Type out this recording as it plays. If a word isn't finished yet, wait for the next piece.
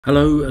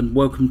Hello and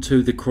welcome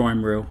to The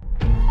Crime Reel.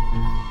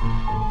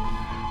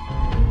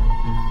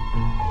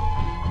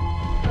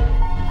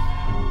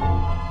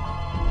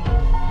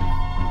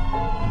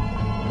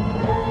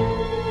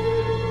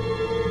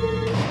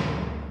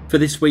 For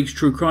this week's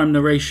true crime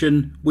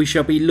narration, we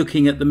shall be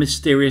looking at the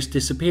mysterious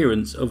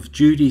disappearance of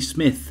Judy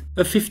Smith,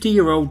 a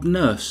 50-year-old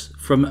nurse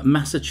from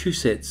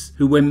Massachusetts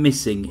who went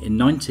missing in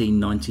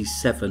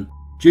 1997.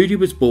 Judy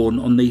was born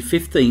on the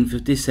 15th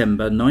of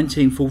December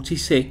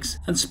 1946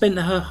 and spent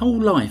her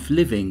whole life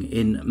living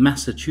in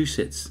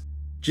Massachusetts.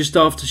 Just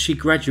after she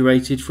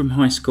graduated from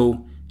high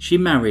school, she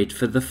married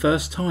for the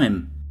first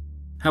time.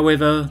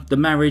 However, the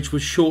marriage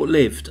was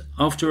short-lived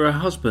after her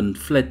husband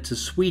fled to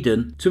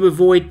Sweden to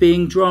avoid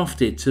being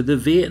drafted to the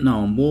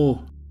Vietnam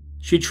War.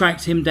 She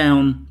tracked him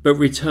down but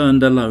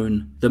returned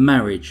alone, the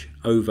marriage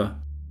over.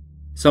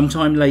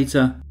 Sometime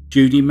later,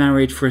 Judy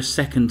married for a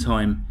second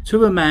time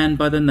to a man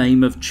by the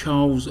name of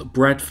Charles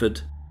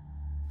Bradford.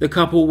 The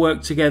couple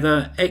worked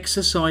together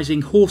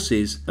exercising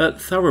horses at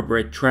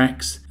thoroughbred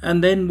tracks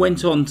and then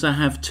went on to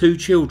have two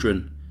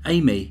children,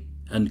 Amy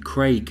and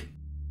Craig.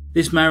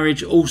 This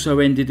marriage also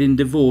ended in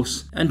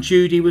divorce and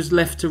Judy was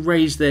left to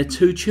raise their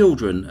two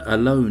children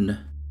alone.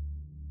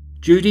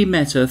 Judy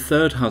met her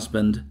third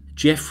husband,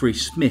 Jeffrey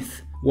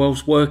Smith,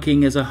 whilst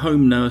working as a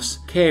home nurse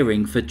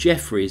caring for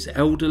Jeffrey's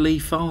elderly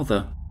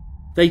father.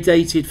 They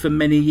dated for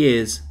many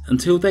years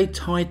until they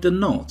tied the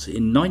knot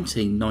in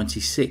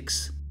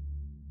 1996.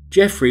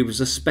 Jeffrey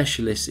was a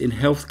specialist in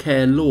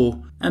healthcare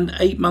law, and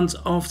 8 months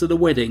after the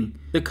wedding,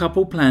 the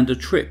couple planned a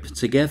trip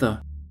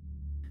together.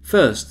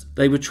 First,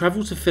 they would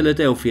travel to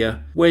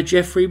Philadelphia, where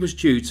Jeffrey was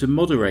due to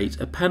moderate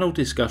a panel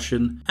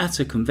discussion at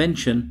a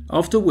convention,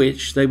 after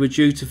which they were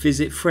due to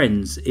visit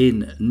friends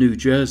in New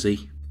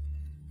Jersey.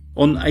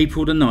 On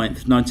April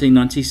 9th,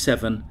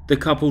 1997, the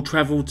couple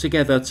travelled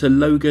together to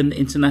Logan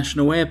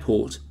International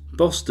Airport,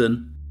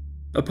 Boston.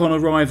 Upon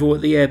arrival at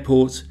the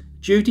airport,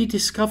 Judy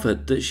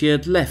discovered that she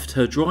had left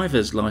her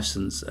driver's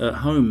license at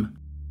home.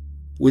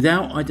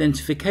 Without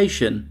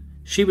identification,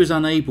 she was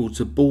unable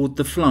to board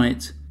the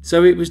flight,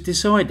 so it was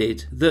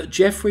decided that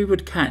Jeffrey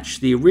would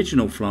catch the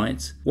original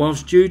flight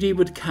whilst Judy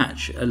would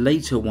catch a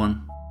later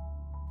one.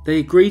 They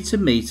agreed to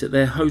meet at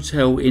their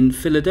hotel in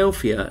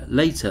Philadelphia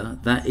later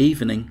that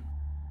evening.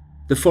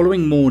 The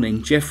following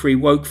morning, Jeffrey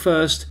woke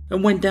first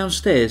and went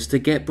downstairs to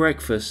get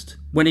breakfast.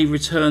 When he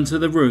returned to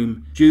the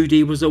room,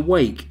 Judy was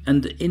awake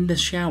and in the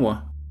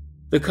shower.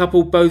 The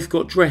couple both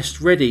got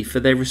dressed ready for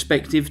their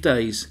respective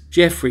days.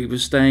 Jeffrey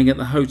was staying at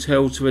the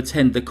hotel to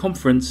attend the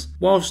conference,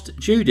 whilst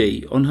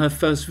Judy, on her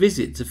first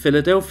visit to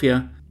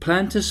Philadelphia,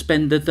 planned to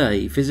spend the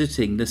day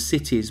visiting the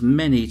city's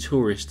many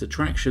tourist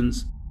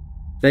attractions.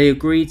 They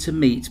agreed to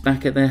meet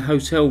back at their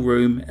hotel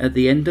room at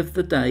the end of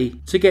the day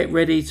to get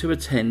ready to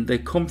attend their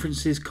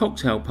conference's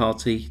cocktail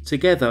party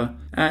together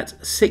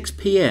at 6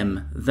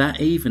 p.m. that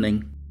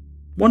evening.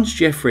 Once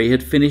Jeffrey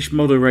had finished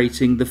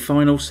moderating the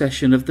final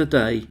session of the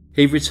day,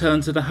 he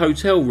returned to the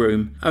hotel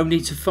room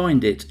only to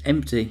find it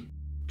empty.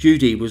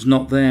 Judy was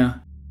not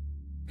there.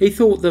 He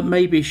thought that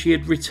maybe she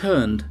had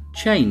returned,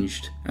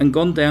 changed, and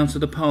gone down to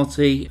the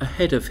party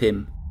ahead of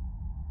him.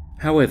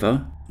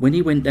 However, when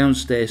he went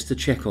downstairs to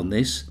check on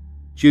this,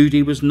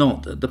 Judy was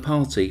not at the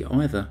party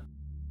either.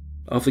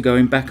 After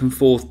going back and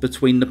forth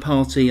between the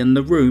party and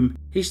the room,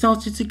 he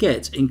started to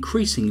get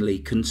increasingly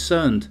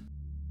concerned.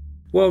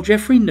 While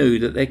Jeffrey knew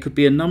that there could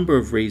be a number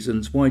of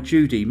reasons why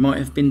Judy might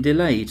have been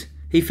delayed,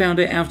 he found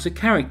it out of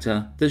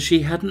character that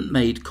she hadn't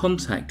made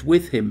contact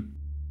with him.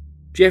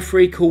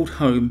 Jeffrey called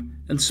home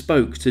and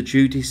spoke to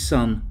Judy's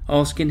son,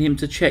 asking him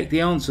to check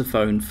the answer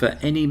phone for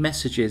any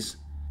messages.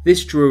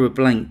 This drew a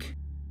blank.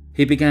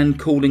 He began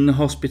calling the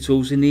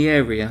hospitals in the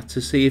area to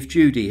see if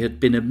Judy had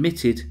been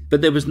admitted,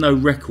 but there was no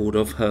record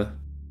of her.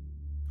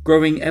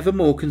 Growing ever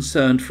more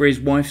concerned for his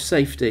wife's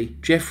safety,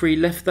 Jeffrey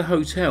left the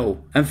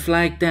hotel and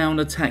flagged down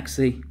a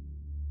taxi.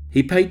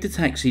 He paid the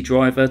taxi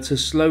driver to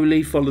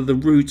slowly follow the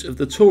route of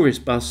the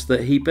tourist bus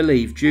that he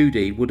believed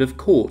Judy would have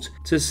caught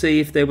to see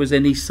if there was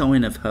any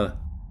sign of her.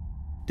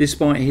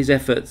 Despite his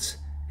efforts,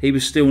 he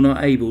was still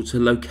not able to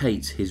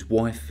locate his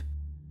wife.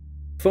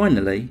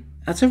 Finally,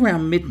 at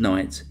around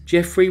midnight,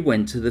 Jeffrey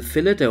went to the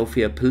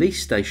Philadelphia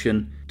police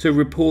station to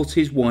report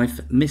his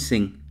wife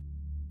missing.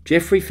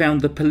 Jeffrey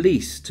found the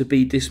police to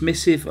be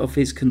dismissive of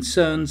his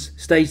concerns,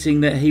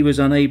 stating that he was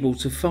unable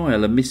to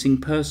file a missing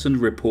person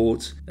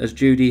report as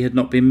Judy had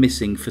not been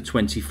missing for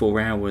 24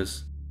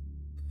 hours.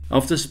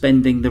 After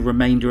spending the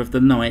remainder of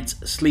the night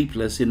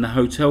sleepless in the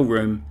hotel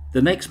room,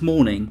 the next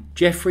morning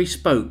Jeffrey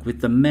spoke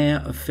with the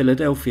mayor of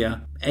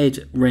Philadelphia,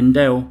 Ed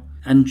Rendell,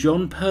 and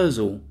John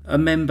Purcell, a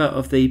member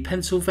of the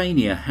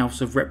Pennsylvania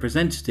House of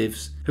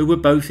Representatives, who were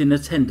both in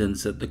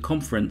attendance at the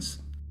conference.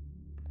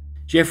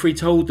 Jeffrey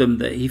told them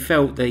that he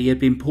felt that he had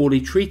been poorly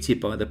treated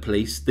by the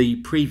police the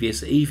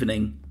previous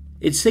evening.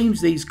 It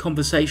seems these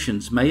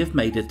conversations may have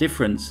made a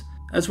difference,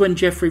 as when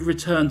Jeffrey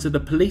returned to the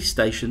police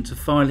station to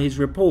file his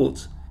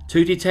report,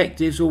 two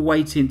detectives were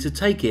waiting to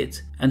take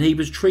it, and he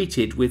was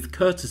treated with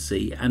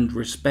courtesy and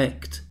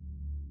respect.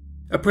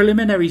 A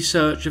preliminary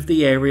search of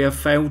the area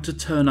failed to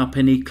turn up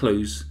any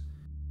clues.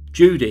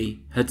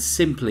 Judy had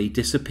simply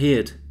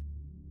disappeared.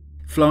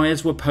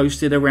 Flyers were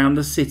posted around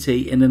the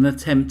city in an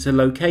attempt to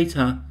locate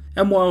her,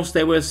 and whilst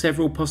there were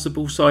several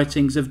possible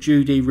sightings of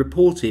Judy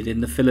reported in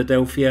the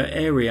Philadelphia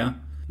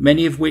area,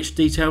 many of which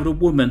detailed a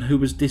woman who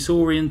was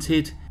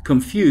disoriented,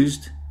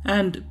 confused,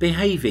 and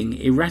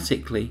behaving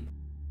erratically.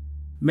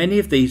 Many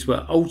of these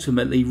were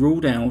ultimately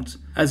ruled out,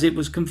 as it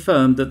was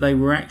confirmed that they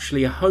were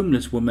actually a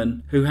homeless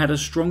woman who had a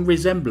strong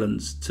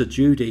resemblance to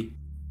Judy.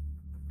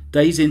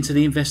 Days into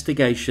the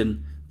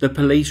investigation, the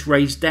police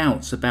raised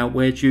doubts about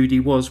where Judy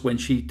was when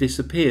she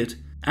disappeared,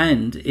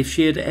 and if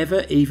she had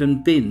ever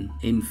even been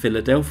in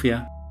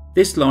Philadelphia.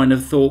 This line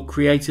of thought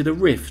created a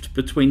rift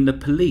between the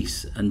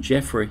police and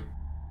Jeffrey.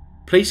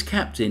 Police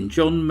Captain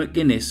John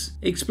McGuinness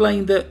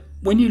explained that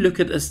when you look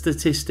at the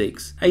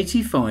statistics,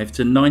 85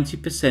 to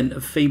 90%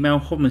 of female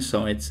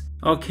homicides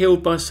are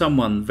killed by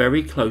someone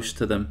very close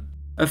to them.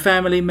 A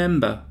family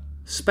member,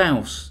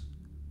 spouse,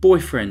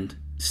 boyfriend.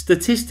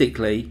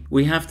 Statistically,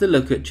 we have to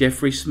look at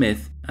Jeffrey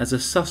Smith as a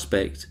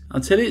suspect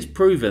until it's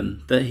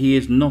proven that he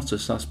is not a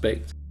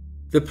suspect.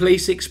 The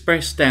police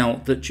expressed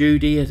doubt that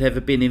Judy had ever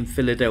been in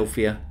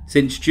Philadelphia.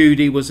 Since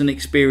Judy was an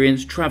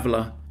experienced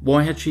traveller,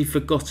 why had she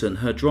forgotten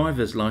her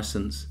driver's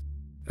license?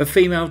 A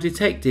female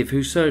detective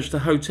who searched the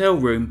hotel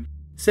room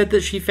said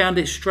that she found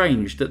it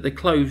strange that the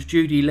clothes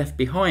Judy left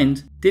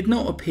behind did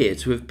not appear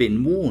to have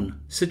been worn,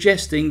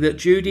 suggesting that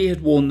Judy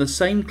had worn the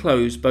same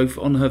clothes both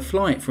on her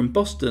flight from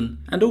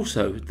Boston and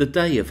also the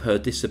day of her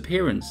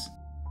disappearance.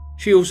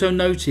 She also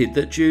noted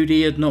that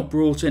Judy had not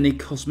brought any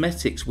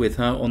cosmetics with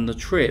her on the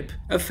trip,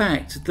 a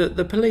fact that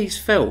the police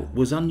felt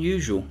was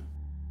unusual.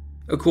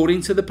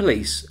 According to the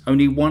police,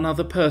 only one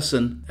other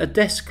person, a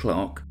desk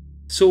clerk,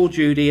 saw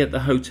Judy at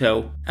the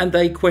hotel, and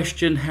they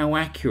questioned how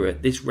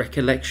accurate this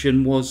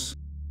recollection was.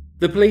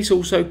 The police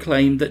also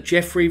claimed that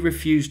Jeffrey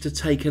refused to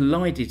take a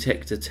lie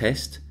detector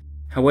test.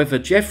 However,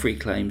 Jeffrey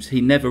claims he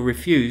never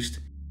refused.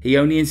 He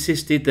only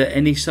insisted that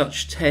any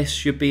such test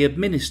should be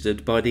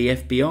administered by the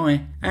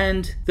FBI,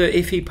 and that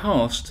if he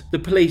passed, the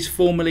police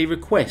formally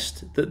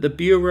request that the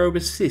Bureau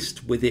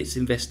assist with its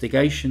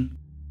investigation.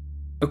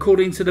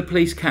 According to the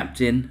police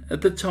captain,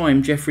 at the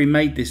time Jeffrey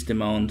made this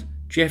demand,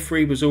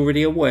 Jeffrey was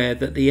already aware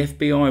that the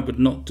FBI would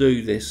not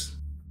do this.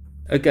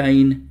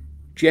 Again,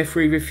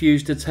 Jeffrey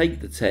refused to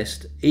take the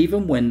test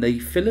even when the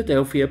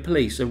Philadelphia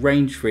police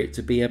arranged for it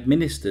to be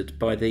administered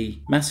by the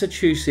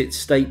Massachusetts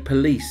State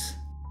Police.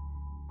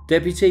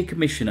 Deputy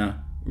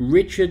Commissioner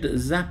Richard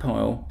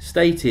Zappile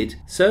stated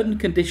certain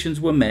conditions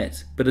were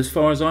met, but as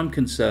far as I'm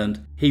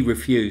concerned, he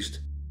refused.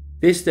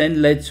 This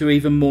then led to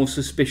even more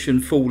suspicion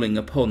falling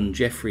upon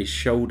Jeffrey's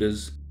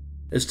shoulders.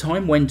 As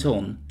time went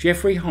on,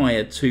 Jeffrey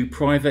hired 2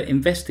 private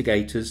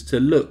investigators to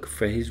look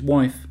for his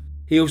wife.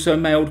 He also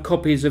mailed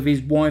copies of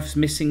his wife's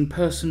missing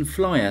person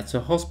flyer to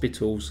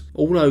hospitals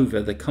all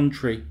over the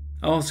country,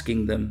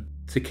 asking them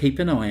to keep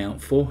an eye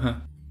out for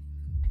her.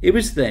 It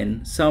was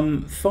then,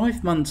 some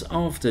 5 months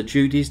after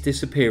Judy's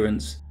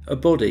disappearance, a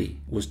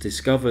body was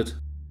discovered.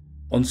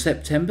 On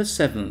September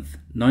 7th,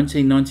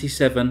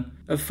 1997,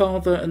 a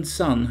father and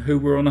son who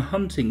were on a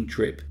hunting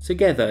trip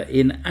together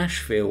in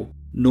Asheville,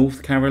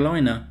 North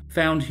Carolina,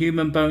 found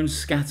human bones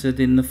scattered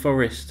in the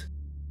forest.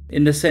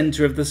 In the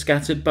centre of the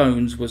scattered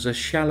bones was a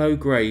shallow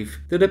grave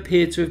that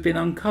appeared to have been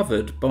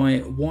uncovered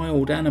by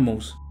wild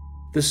animals.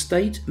 The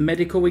state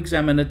medical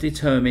examiner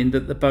determined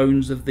that the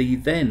bones of the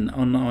then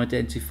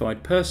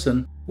unidentified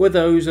person were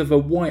those of a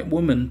white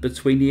woman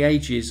between the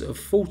ages of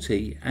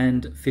 40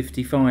 and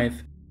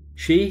 55.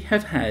 She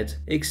had had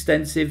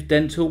extensive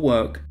dental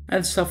work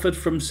and suffered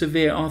from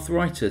severe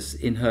arthritis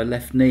in her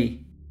left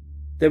knee.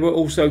 There were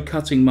also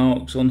cutting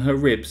marks on her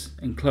ribs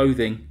and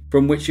clothing,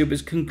 from which it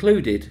was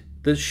concluded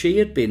that she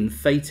had been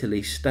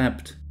fatally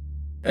stabbed.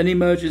 An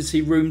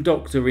emergency room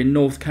doctor in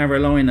North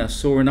Carolina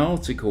saw an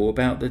article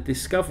about the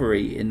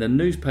discovery in the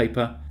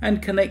newspaper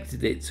and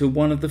connected it to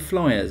one of the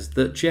flyers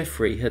that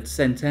Jeffrey had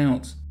sent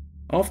out.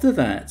 After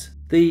that,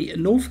 the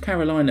North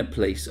Carolina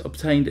police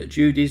obtained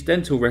Judy's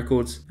dental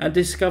records and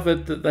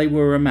discovered that they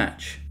were a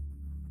match.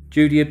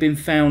 Judy had been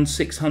found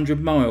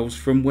 600 miles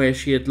from where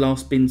she had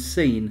last been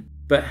seen,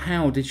 but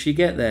how did she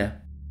get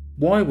there?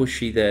 Why was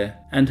she there,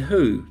 and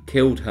who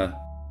killed her?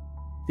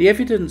 The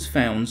evidence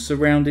found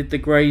surrounding the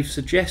grave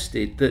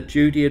suggested that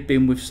Judy had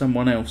been with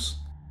someone else,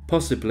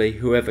 possibly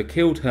whoever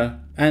killed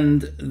her,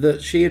 and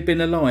that she had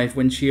been alive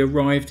when she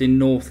arrived in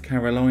North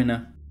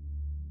Carolina.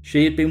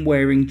 She had been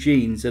wearing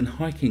jeans and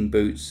hiking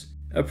boots,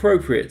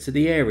 appropriate to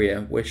the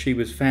area where she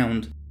was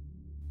found.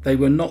 They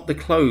were not the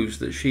clothes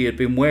that she had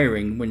been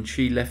wearing when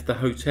she left the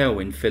hotel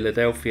in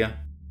Philadelphia.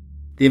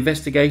 The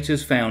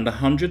investigators found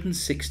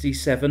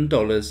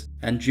 $167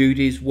 and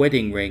Judy's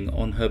wedding ring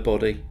on her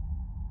body.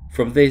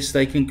 From this,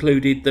 they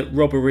concluded that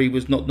robbery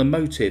was not the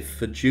motive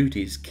for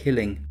Judy's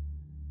killing.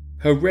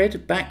 Her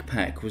red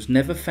backpack was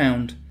never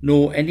found,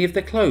 nor any of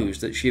the clothes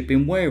that she had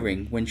been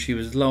wearing when she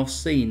was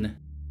last seen.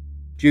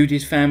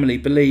 Judy's family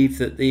believed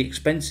that the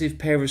expensive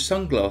pair of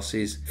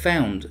sunglasses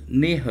found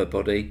near her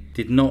body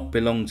did not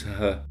belong to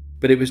her.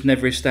 but it was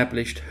never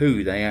established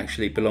who they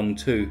actually belonged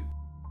to.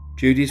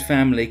 Judy's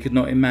family could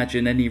not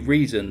imagine any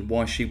reason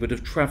why she would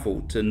have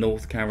travelled to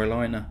North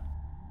Carolina.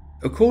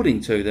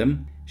 According to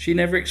them, she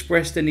never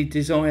expressed any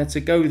desire to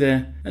go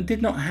there and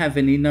did not have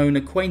any known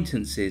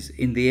acquaintances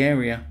in the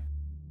area.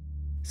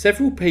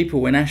 Several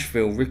people in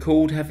Asheville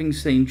recalled having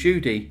seen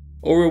Judy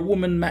or a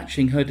woman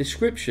matching her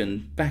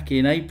description back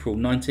in April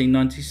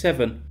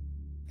 1997.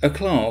 A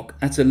clerk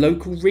at a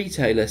local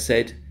retailer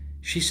said,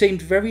 "She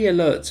seemed very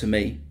alert to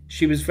me.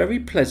 She was very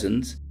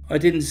pleasant. I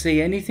didn't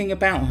see anything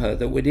about her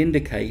that would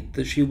indicate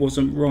that she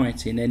wasn't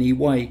right in any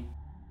way."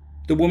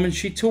 The woman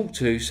she talked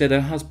to said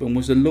her husband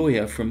was a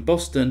lawyer from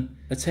Boston,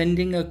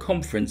 attending a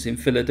conference in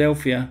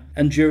Philadelphia,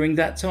 and during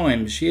that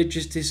time she had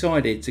just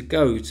decided to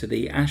go to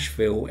the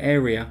Asheville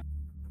area.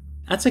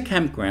 At a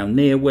campground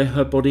near where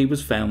her body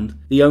was found,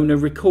 the owner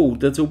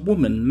recalled that a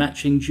woman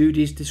matching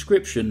Judy's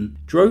description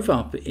drove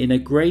up in a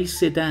grey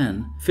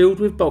sedan filled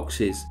with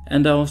boxes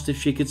and asked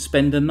if she could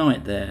spend a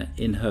night there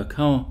in her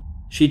car.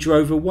 She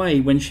drove away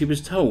when she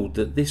was told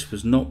that this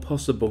was not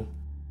possible.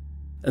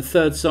 A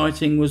third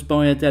sighting was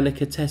by a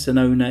delicatessen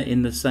owner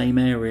in the same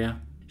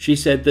area. She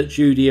said that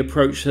Judy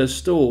approached her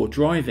store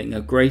driving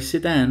a grey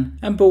sedan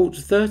and bought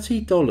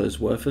 $30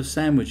 worth of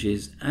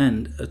sandwiches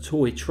and a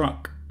toy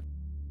truck.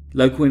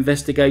 Local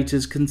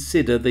investigators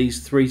consider these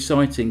 3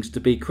 sightings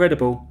to be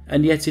credible,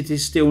 and yet it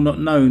is still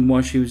not known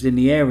why she was in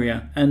the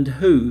area and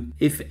who,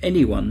 if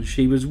anyone,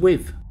 she was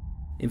with.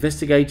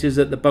 Investigators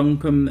at the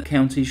Buncombe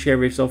County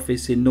Sheriff's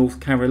Office in North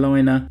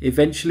Carolina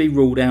eventually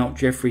ruled out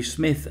Jeffrey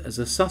Smith as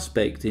a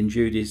suspect in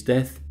Judy's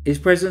death. His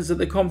presence at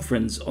the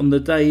conference on the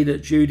day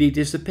that Judy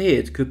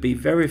disappeared could be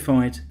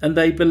verified, and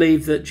they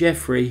believed that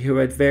Jeffrey, who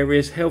had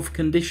various health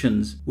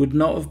conditions, would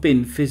not have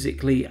been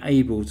physically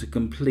able to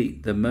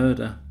complete the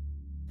murder.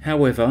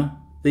 However,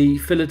 the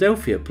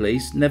Philadelphia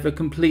police never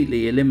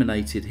completely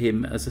eliminated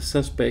him as a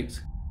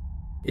suspect.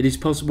 It is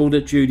possible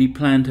that Judy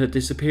planned her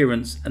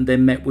disappearance and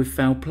then met with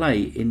foul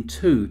play in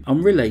 2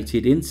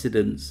 unrelated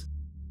incidents.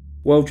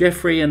 While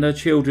Jeffrey and her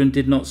children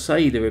did not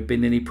say there had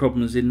been any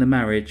problems in the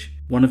marriage,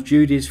 one of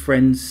Judy's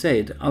friends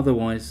said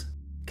otherwise.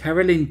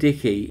 Carolyn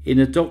Dickey, in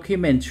a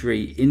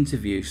documentary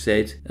interview,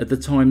 said, "At the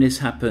time this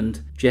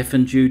happened, Jeff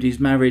and Judy's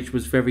marriage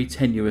was very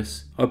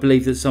tenuous. I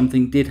believe that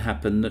something did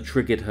happen that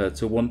triggered her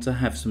to want to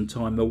have some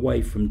time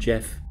away from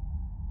Jeff."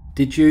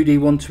 Did Judy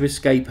want to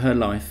escape her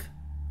life?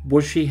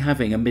 Was she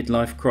having a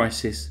midlife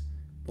crisis?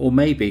 Or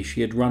maybe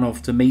she had run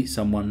off to meet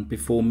someone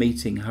before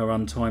meeting her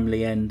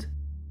untimely end.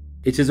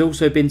 It has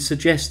also been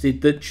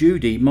suggested that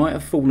Judy might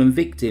have fallen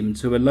victim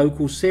to a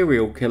local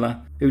serial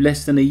killer who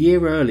less than a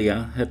year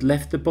earlier had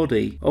left the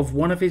body of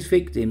one of his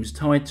victims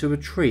tied to a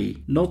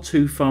tree not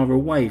too far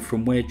away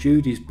from where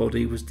Judy's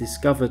body was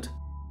discovered.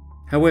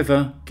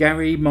 However,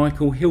 Gary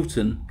Michael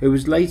Hilton, who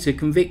was later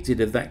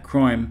convicted of that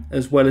crime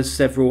as well as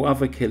several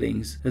other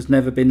killings, has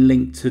never been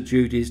linked to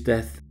Judy's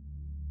death.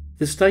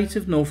 The state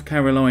of North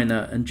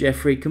Carolina and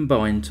Jeffrey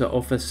combined to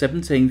offer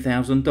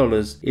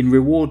 $17,000 in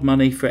reward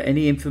money for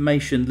any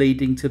information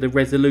leading to the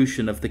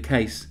resolution of the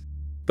case,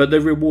 but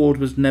the reward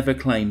was never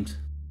claimed.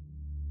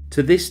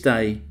 To this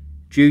day,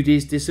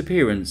 Judy's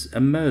disappearance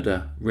and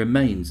murder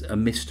remains a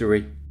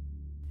mystery.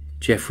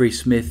 Jeffrey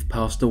Smith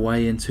passed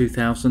away in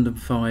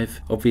 2005,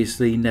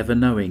 obviously never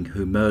knowing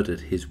who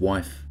murdered his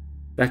wife.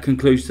 That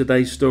concludes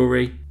today's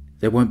story.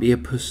 There won't be a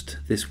post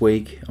this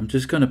week. I'm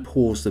just going to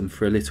pause them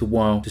for a little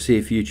while to see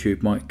if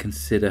YouTube might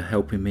consider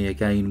helping me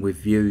again with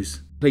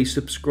views. Please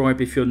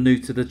subscribe if you're new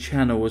to the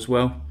channel as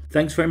well.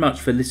 Thanks very much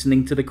for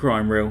listening to The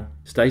Crime Reel.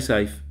 Stay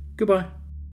safe. Goodbye.